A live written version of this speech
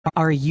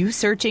Are you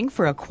searching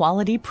for a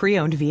quality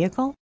pre-owned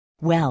vehicle?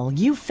 Well,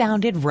 you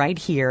found it right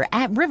here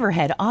at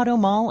Riverhead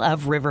Automall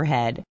of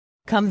Riverhead.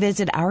 Come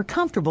visit our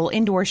comfortable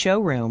indoor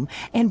showroom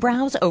and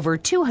browse over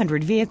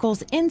 200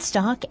 vehicles in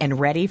stock and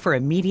ready for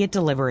immediate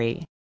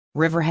delivery.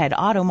 Riverhead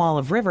Automall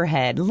of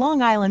Riverhead,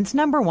 Long Island's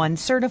 #1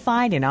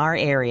 certified in our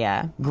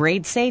area.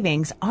 Great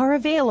savings are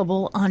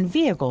available on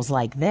vehicles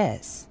like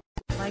this.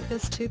 Like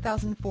this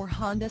 2004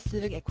 Honda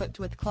Civic equipped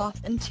with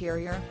cloth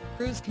interior,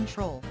 cruise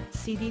control,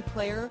 CD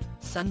player,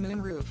 sun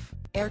moon roof,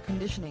 air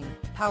conditioning,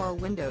 power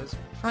windows,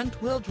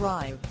 front-wheel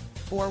drive,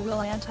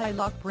 4-wheel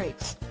anti-lock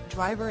brakes,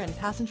 driver and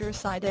passenger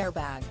side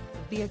airbag,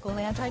 vehicle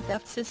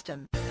anti-theft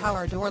system,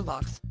 power door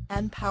locks,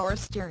 and power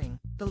steering.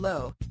 The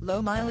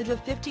low mileage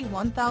of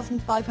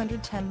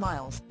 51,510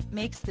 miles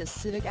makes this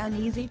Civic an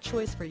easy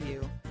choice for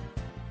you.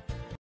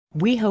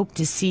 We hope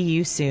to see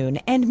you soon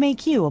and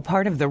make you a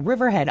part of the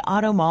Riverhead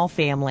Automall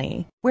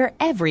family, where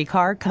every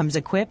car comes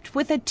equipped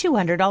with a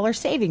 $200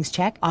 savings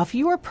check off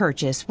your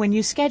purchase when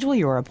you schedule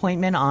your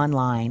appointment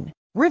online.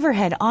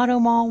 Riverhead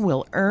Automall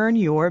will earn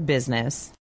your business.